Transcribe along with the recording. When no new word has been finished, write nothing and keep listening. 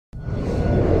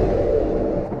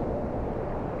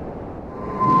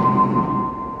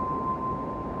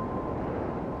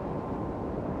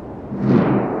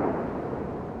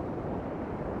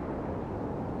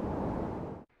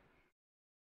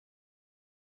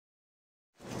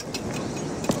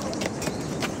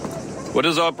What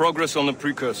is our progress on the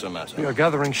precursor matter? We are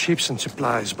gathering ships and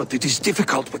supplies, but it is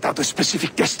difficult without a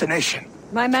specific destination.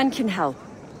 My men can help.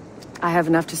 I have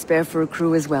enough to spare for a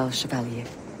crew as well, Chevalier.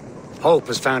 Hope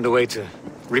has found a way to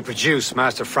reproduce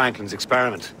Master Franklin's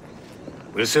experiment.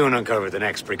 We'll soon uncover the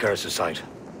next precursor site.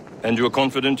 And you are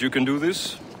confident you can do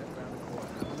this?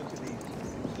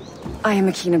 I am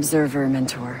a keen observer,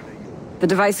 Mentor. The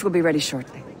device will be ready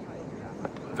shortly.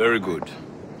 Very good.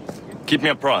 Keep me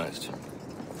apprised.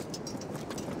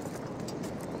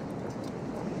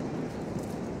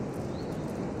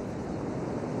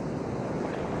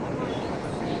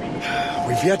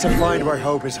 We've yet to find where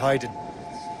Hope is hiding.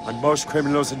 And most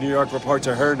criminals in New York report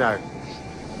to her now.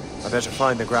 I better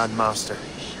find the Grand Master.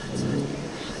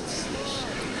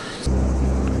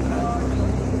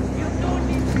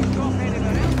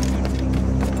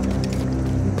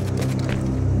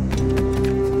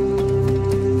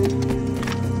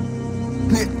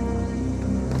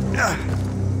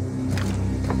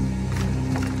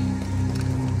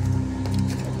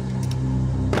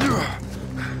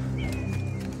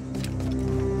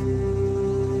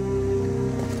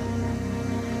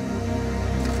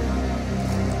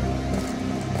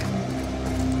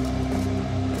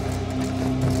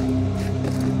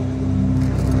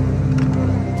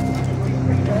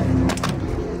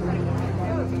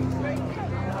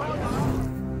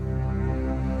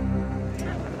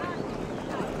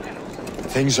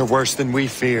 Things are worse than we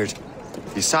feared.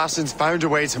 The assassins found a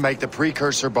way to make the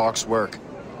precursor box work.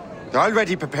 They're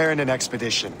already preparing an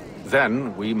expedition.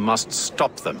 Then we must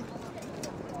stop them.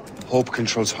 Hope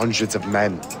controls hundreds of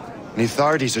men, and the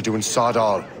authorities are doing sod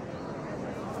all.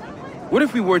 What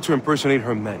if we were to impersonate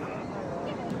her men?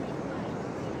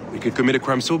 We could commit a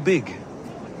crime so big,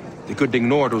 they couldn't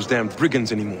ignore those damn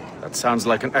brigands anymore. That sounds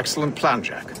like an excellent plan,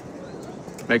 Jack.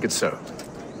 Make it so.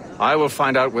 I will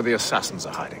find out where the assassins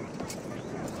are hiding.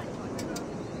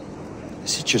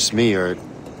 Is it just me, or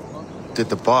did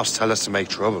the boss tell us to make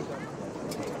trouble?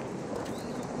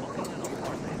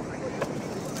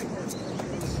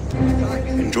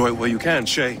 Enjoy it while you can,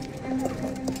 Shay.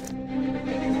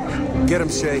 Get him,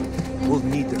 Shay. We'll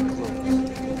need their clothes.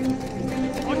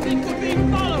 I think we're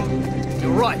being followed!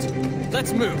 You're right.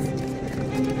 Let's move.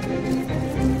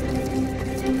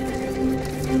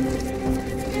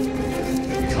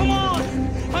 Come on!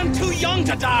 I'm too young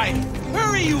to die!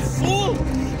 Hurry, you fool!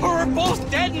 Or we're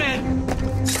both dead men!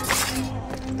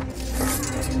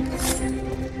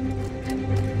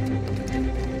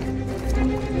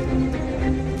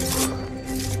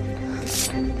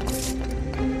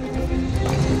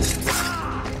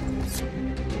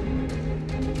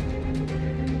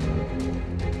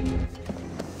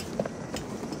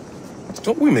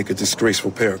 Don't we make a disgraceful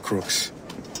pair of crooks?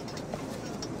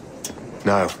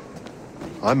 No.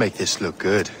 I make this look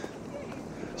good.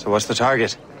 So what's the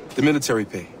target? The military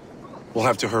pay. We'll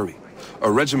have to hurry. A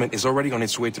regiment is already on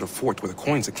its way to the fort where the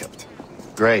coins are kept.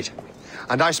 Great.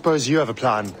 And I suppose you have a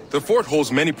plan. The fort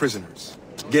holds many prisoners.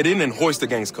 Get in and hoist the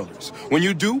gang's colors. When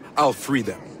you do, I'll free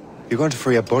them. You're going to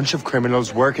free a bunch of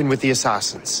criminals working with the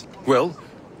assassins. Well,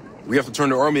 we have to turn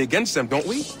the army against them, don't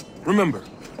we? Remember,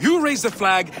 you raise the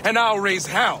flag and I'll raise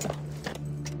hell.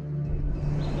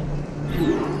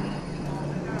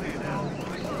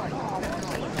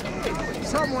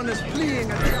 Someone is fleeing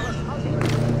a jealous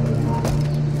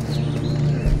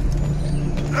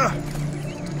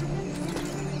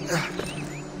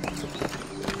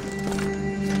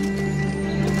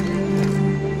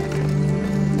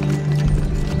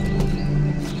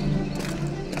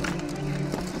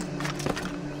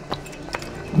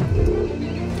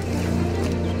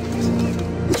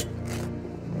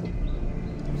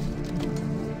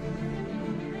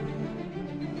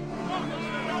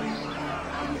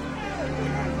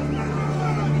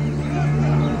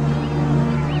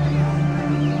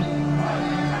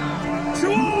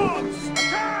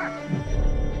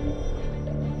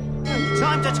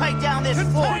Time to take down this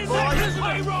fort, boys!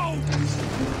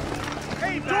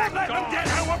 Hey, don't let them get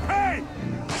our pay!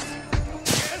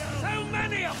 There's so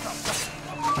many of them!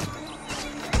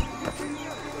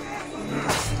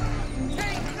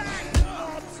 Take that!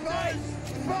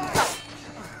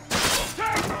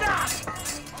 Take that!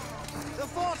 The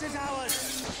fort is ours!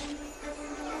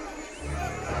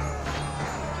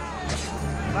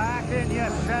 Back in your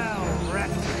cell,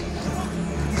 wretch!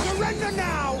 Surrender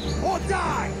now, or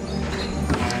die!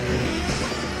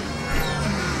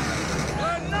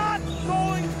 We're not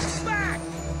going back!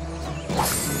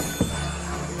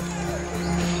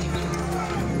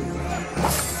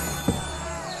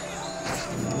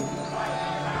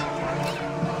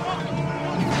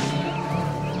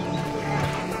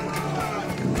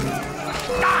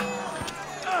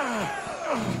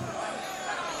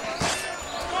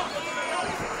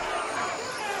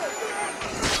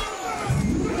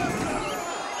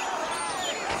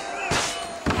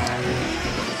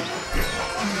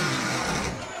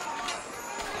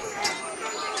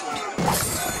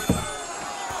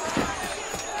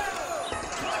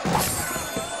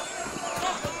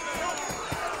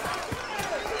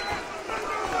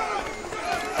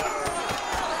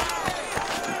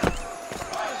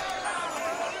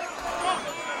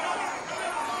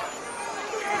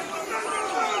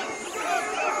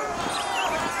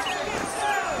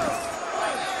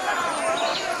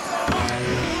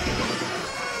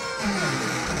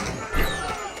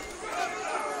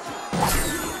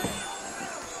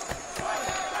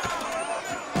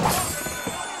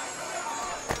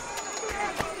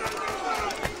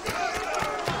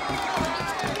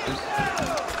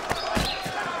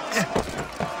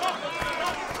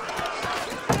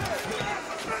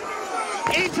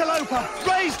 Interloper,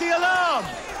 raise the alarm!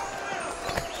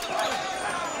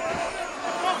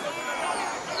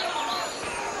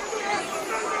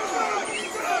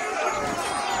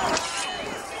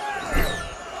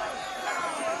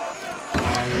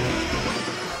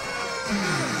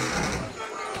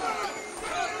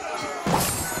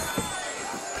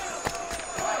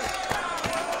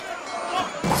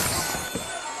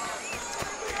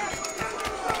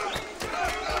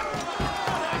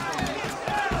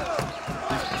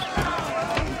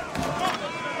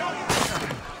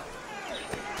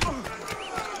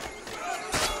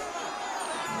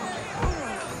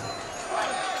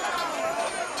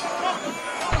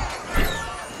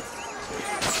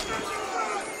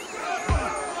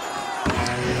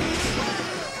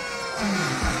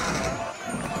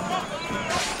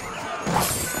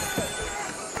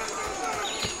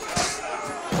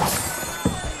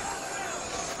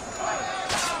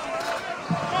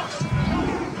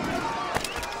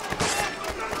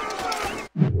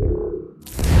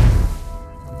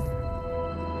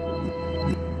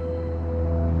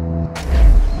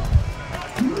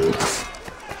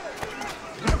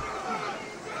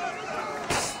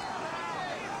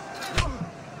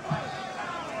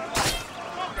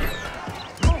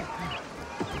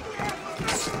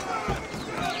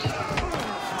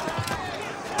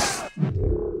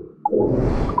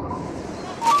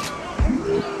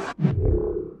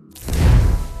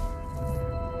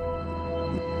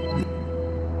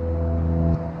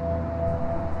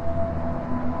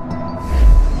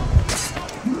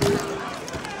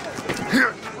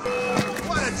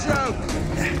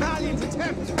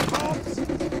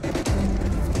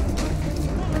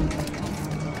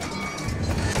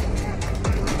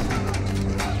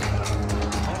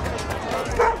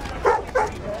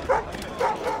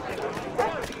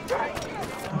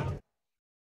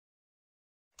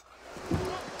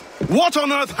 What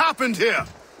on earth happened here?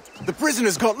 The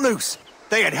prisoners got loose.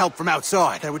 They had help from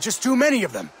outside. There were just too many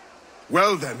of them.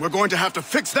 Well then, we're going to have to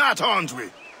fix that, aren't we?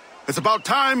 It's about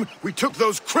time we took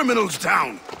those criminals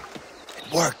down.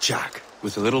 Work, Jack.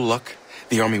 With a little luck,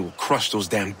 the army will crush those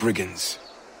damn brigands.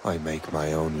 I make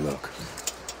my own luck.